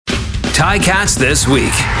Ticats This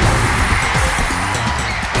Week.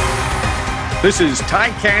 This is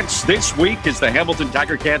Ticats This Week as the Hamilton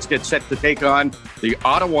Tiger Cats get set to take on the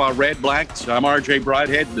Ottawa Red Blacks. I'm RJ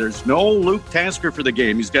Broadhead. There's no Luke Tasker for the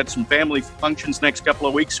game. He's got some family functions next couple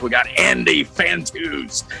of weeks. So we got Andy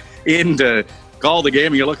Fantuz in to call the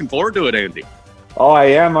game. You're looking forward to it, Andy? Oh, I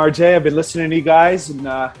am, RJ. I've been listening to you guys and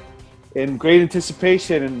in great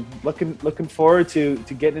anticipation and looking forward to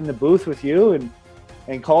getting in the booth with you and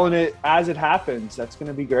calling it as it happens. That's going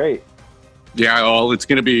to be great. Yeah, well, it's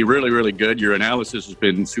going to be really, really good. Your analysis has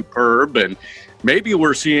been superb, and maybe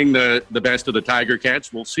we're seeing the best of the Tiger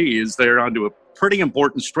Cats. We'll see, as they're onto a pretty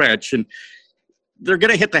important stretch, and they're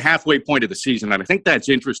going to hit the halfway point of the season. And I think that's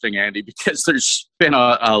interesting, Andy, because there's been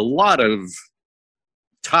a lot of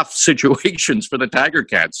tough situations for the Tiger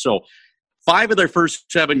Cats. So 5 of their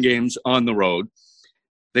first 7 games on the road.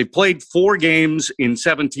 They've played 4 games in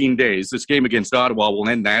 17 days. This game against Ottawa will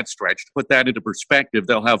end that stretch. To put that into perspective,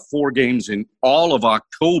 they'll have 4 games in all of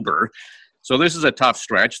October. So this is a tough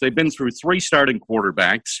stretch. They've been through 3 starting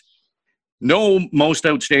quarterbacks. No most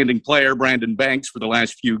outstanding player, Brandon Banks, for the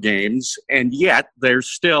last few games. And yet they're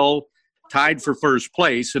still tied for first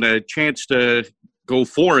place and a chance to go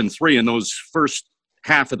 4-3 in those first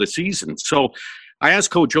half of the season. So I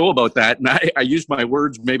asked Coach O about that, and I used my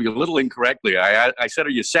words maybe a little incorrectly. I said,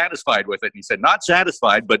 are you satisfied with it? And he said, not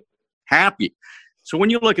satisfied, but happy. So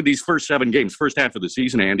when you look at these first 7 games, first half of the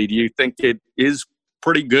season, Andy, do you think it is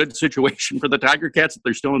pretty good situation for the Tiger Cats that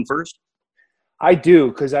they're still in first? I do,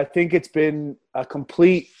 because I think it's been a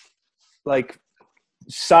complete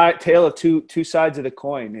tale of two sides of the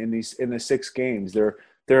coin in the 6 games.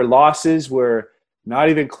 Their losses were not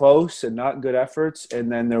even close and not good efforts,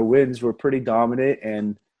 and then their wins were pretty dominant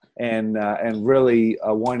and really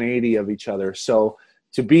a 180 of each other. So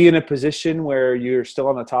to be in a position where you're still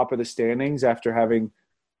on the top of the standings after having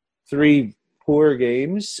 3 poor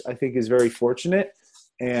games, I think is very fortunate.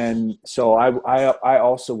 And so I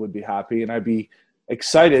also would be happy, and I'd be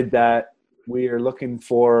excited that we are looking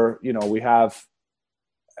for, we have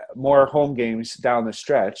more home games down the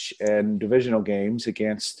stretch and divisional games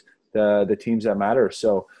against the teams that matter.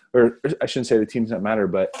 So, or I shouldn't say the teams that matter,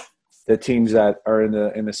 but the teams that are in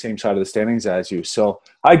the same side of the standings as you. So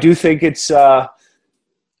I do think it's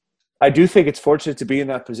fortunate to be in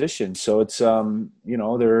that position. So it's they're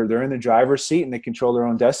in the driver's seat and they control their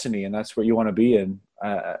own destiny, and that's what you want to be in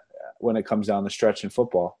when it comes down the stretch in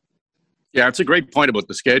football. Yeah, it's a great point about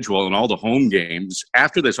the schedule and all the home games.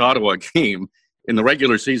 After this Ottawa game, in the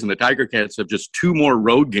regular season, the Tiger Cats have just 2 more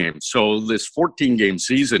road games. So this 14-game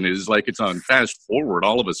season is like it's on fast forward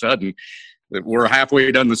all of a sudden. We're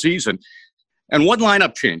halfway done the season. And one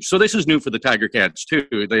lineup change. So this is new for the Tiger Cats, too.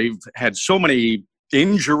 They've had so many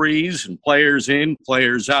injuries and players in,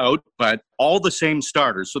 players out, but all the same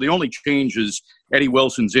starters. So the only change is Eddie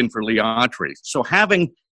Wilson's in for Lee Autry. So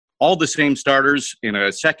having all the same starters in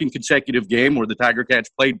a second consecutive game where the Tiger Cats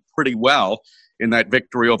played pretty well in that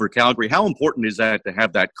victory over Calgary, how important is that to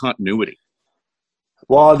have that continuity?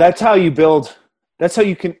 Well, that's how you build. That's how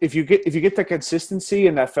you can, if you get the consistency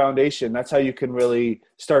and that foundation, that's how you can really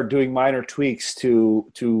start doing minor tweaks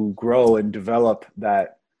to grow and develop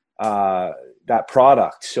that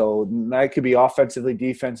product. So that could be offensively,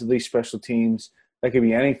 defensively, special teams. That could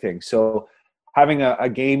be anything. So having a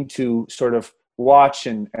game to sort of watch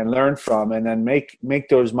and learn from, and then make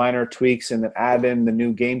those minor tweaks, and then add in the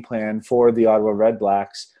new game plan for the Ottawa Red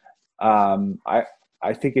Blacks.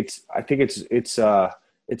 I think it's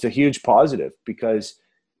a huge positive, because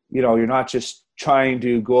you're not just trying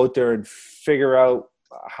to go out there and figure out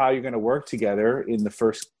how you're going to work together in the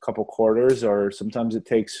first couple quarters, or sometimes it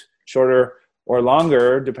takes shorter or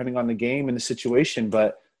longer depending on the game and the situation.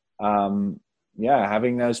 But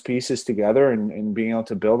having those pieces together and being able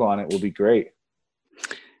to build on it will be great.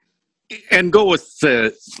 And go with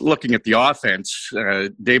looking at the offense.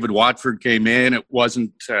 David Watford came in. It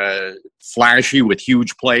wasn't flashy with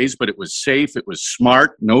huge plays, but it was safe. It was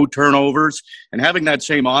smart, no turnovers. And having that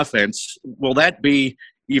same offense, will that be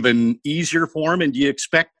even easier for him? And do you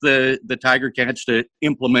expect the Tiger Cats to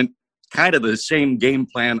implement kind of the same game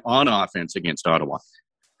plan on offense against Ottawa?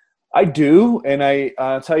 I do, and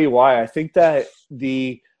I'll tell you why. I think that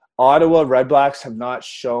the Ottawa Red Blacks have not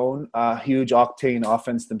shown a huge octane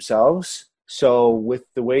offense themselves. So with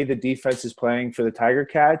the way the defense is playing for the Tiger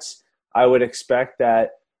Cats, I would expect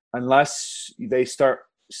that unless they start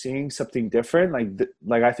seeing something different,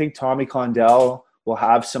 like I think Tommy Condell will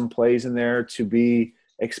have some plays in there to be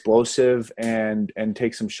explosive and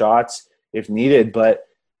take some shots if needed. But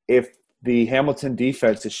if the Hamilton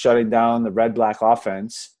defense is shutting down the Red Black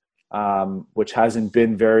offense, which hasn't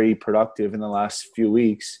been very productive in the last few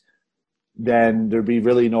weeks, then there'd be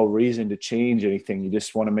really no reason to change anything. You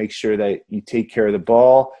just want to make sure that you take care of the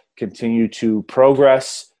ball, continue to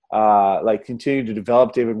progress, continue to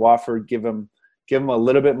develop David Watford, give him a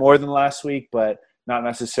little bit more than last week, but not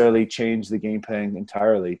necessarily change the game plan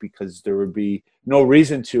entirely, because there would be no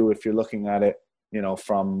reason to if you're looking at it,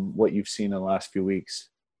 from what you've seen in the last few weeks.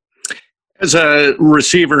 As a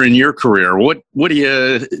receiver in your career, what do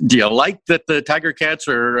you like that the Tiger Cats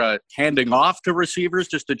are handing off to receivers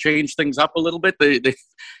just to change things up a little bit? They did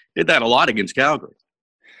that a lot against Calgary.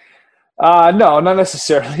 No, not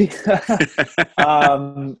necessarily.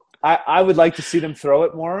 I would like to see them throw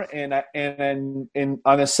it more, and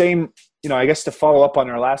on the same, I guess to follow up on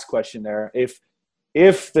our last question there,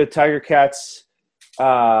 if the Tiger Cats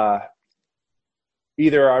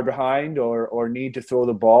either are behind or need to throw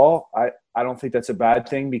the ball, I don't think that's a bad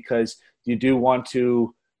thing, because you do want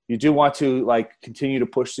to continue to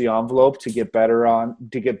push the envelope to get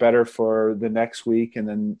better for the next week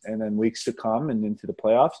and then weeks to come and into the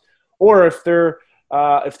playoffs. Or if they're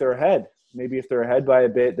ahead, maybe if they're ahead by a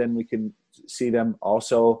bit, then we can see them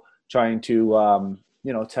also trying to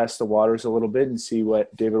test the waters a little bit and see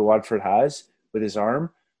what David Watford has with his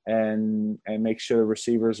arm, and make sure the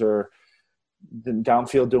receivers are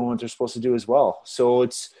downfield doing what they're supposed to do as well.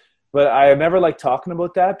 But I never like talking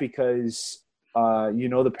about that, because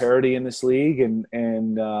the parity in this league, and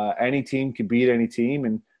any team can beat any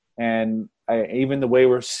team, and even the way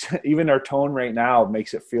even our tone right now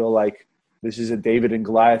makes it feel like this is a David and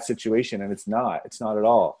Goliath situation, and it's not at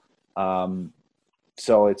all.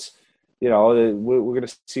 So it's, we're going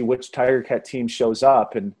to see which Tiger Cat team shows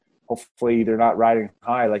up, and hopefully they're not riding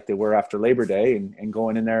high like they were after Labor Day and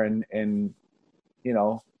going in there and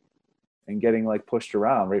getting pushed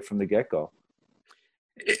around right from the get-go.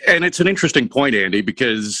 And it's an interesting point, Andy,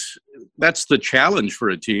 because that's the challenge for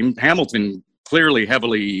a team. Hamilton clearly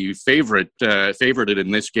heavily favorited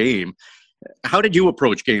in this game. How did you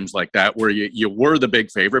approach games like that, where you were the big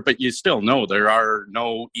favorite, but you still know there are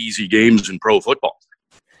no easy games in pro football?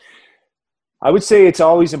 I would say it's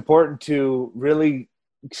always important to really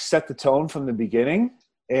set the tone from the beginning,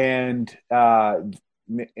 and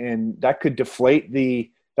that could deflate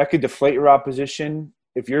your opposition.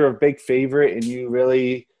 If you're a big favorite and you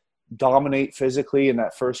really dominate physically in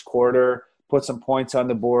that first quarter, put some points on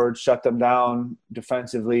the board, shut them down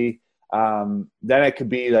defensively, then it could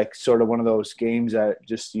be sort of one of those games that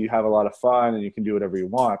just you have a lot of fun and you can do whatever you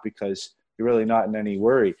want because you're really not in any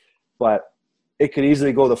worry. But it could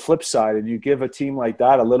easily go the flip side, and you give a team like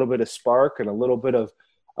that a little bit of spark and a little bit of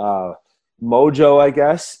mojo, I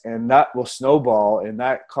guess, and that will snowball, and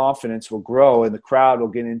that confidence will grow, and the crowd will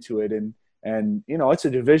get into it. And it's a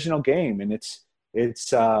divisional game, and it's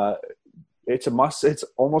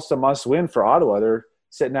almost a must win for Ottawa. They're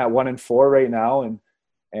sitting at 1-4 right now,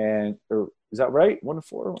 or is that right?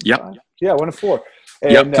 1-4. Yeah. Yeah, 1-4.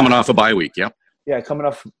 And, coming off a bye week. Yep. Yeah, coming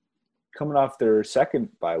off their second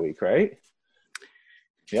bye week, right?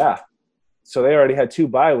 Yeah. So they already had 2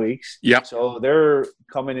 bye weeks. Yeah. So they're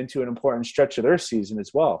coming into an important stretch of their season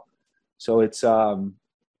as well. So it's they got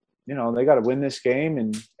to win this game,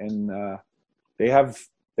 and they have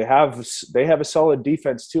a solid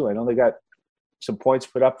defense too. I know they got some points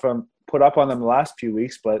put up on them the last few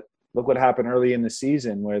weeks, but look what happened early in the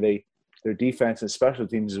season, where their defense and special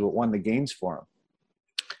teams is what won the games for them.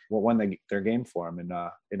 What won their game for them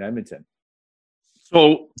in Edmonton.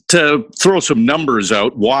 So to throw some numbers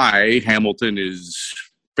out, why Hamilton is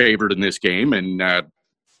favored in this game and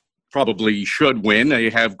probably should win. They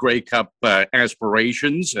have Grey Cup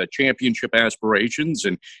aspirations, championship aspirations,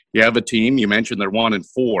 and you have a team, you mentioned they're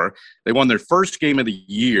 1-4. They won their first game of the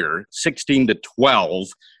year, 16-12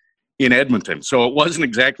 in Edmonton. So it wasn't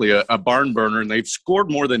exactly a barn burner, and they've scored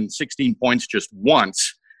more than 16 points just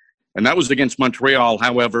once, and that was against Montreal.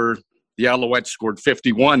 However, the Alouettes scored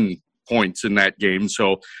 51 points in that game,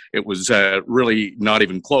 so it was really not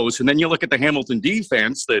even close. And then you look at the Hamilton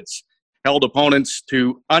defense that's held opponents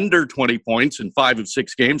to under 20 points in 5 of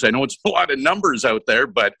 6 games. I know it's a lot of numbers out there,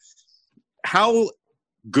 but how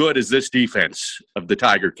good is this defense of the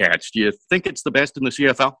Tiger Cats? Do you think it's the best in the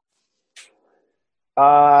CFL?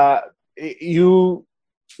 You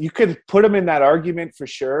could put them in that argument for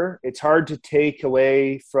sure. It's hard to take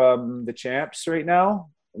away from the champs right now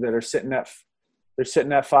that are sitting at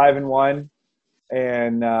 5-1,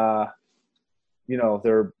 and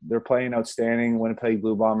they're playing outstanding. Winnipeg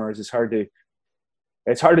Blue Bombers. It's hard to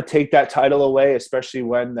take that title away, especially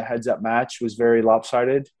when the heads-up match was very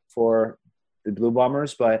lopsided for the Blue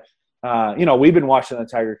Bombers. But we've been watching the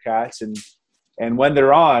Tiger Cats, and when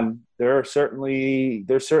they're on, they're certainly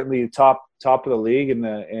top of the league,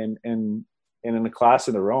 and in a class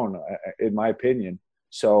of their own, in my opinion.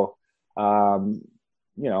 So,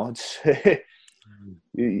 it's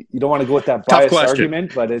you don't want to go with that biased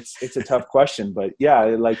argument, but it's a tough question. But yeah,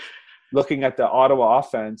 like looking at the Ottawa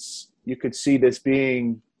offense, you could see this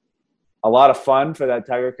being a lot of fun for that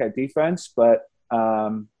Tiger Cat defense. But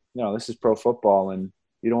this is pro football, and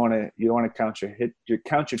you don't want to count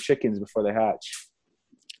your chickens before they hatch.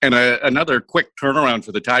 And another quick turnaround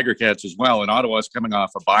for the Tiger Cats as well. And Ottawa's coming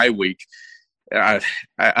off a bye week.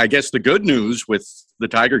 I guess the good news with the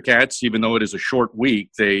Tiger Cats, even though it is a short week,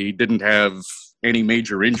 they didn't have any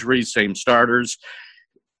major injuries, same starters.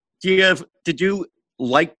 Did you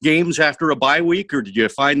like games after a bye week, or did you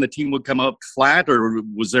find the team would come up flat, or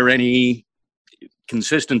was there any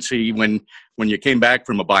consistency when you came back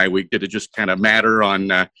from a bye week? Did it just kind of matter on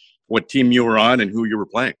what team you were on and who you were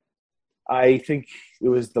playing? I think it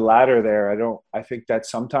was the latter there. I think that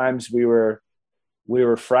sometimes we were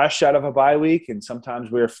fresh out of a bye week, and sometimes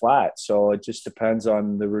we were flat. So it just depends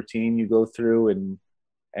on the routine you go through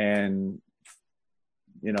and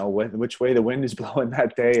which way the wind is blowing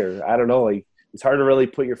that day, or I don't know. Like, it's hard to really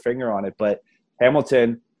put your finger on it. But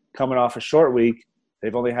Hamilton, coming off a short week,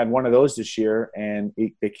 they've only had one of those this year, and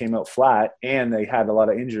they came out flat, and they had a lot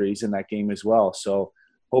of injuries in that game as well. So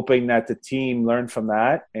hoping that the team learned from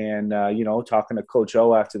that. And talking to Coach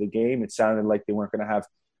O after the game, it sounded like they weren't going to have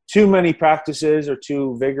too many practices or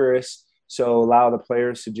too vigorous, so allow the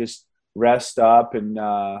players to just rest up and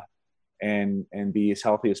be as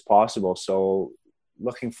healthy as possible. So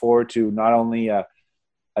looking forward to not only a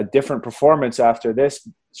different performance after this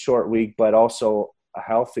short week, but also a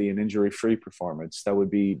healthy and injury-free performance. That would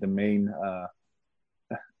be the main.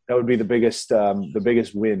 That would be the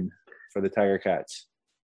biggest win for the Tiger Cats.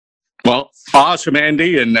 Well, awesome,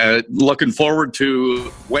 Andy, and looking forward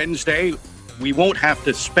to Wednesday. We won't have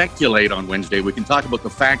to speculate on Wednesday. We can talk about the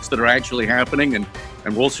facts that are actually happening, and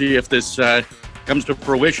we'll see if this comes to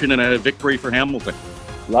fruition in a victory for Hamilton.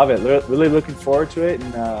 Love it. Really looking forward to it,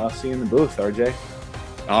 and I'll see you in the booth, RJ.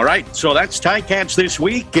 All right, so that's Ticats this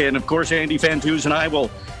week, and of course, Andy Fantuz and I will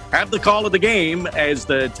have the call of the game as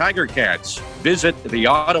the Tiger Cats visit the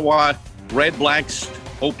Ottawa Red Blacks.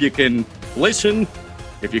 Hope you can listen.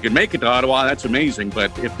 If you can make it to Ottawa, that's amazing,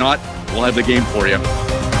 but if not, we'll have the game for you.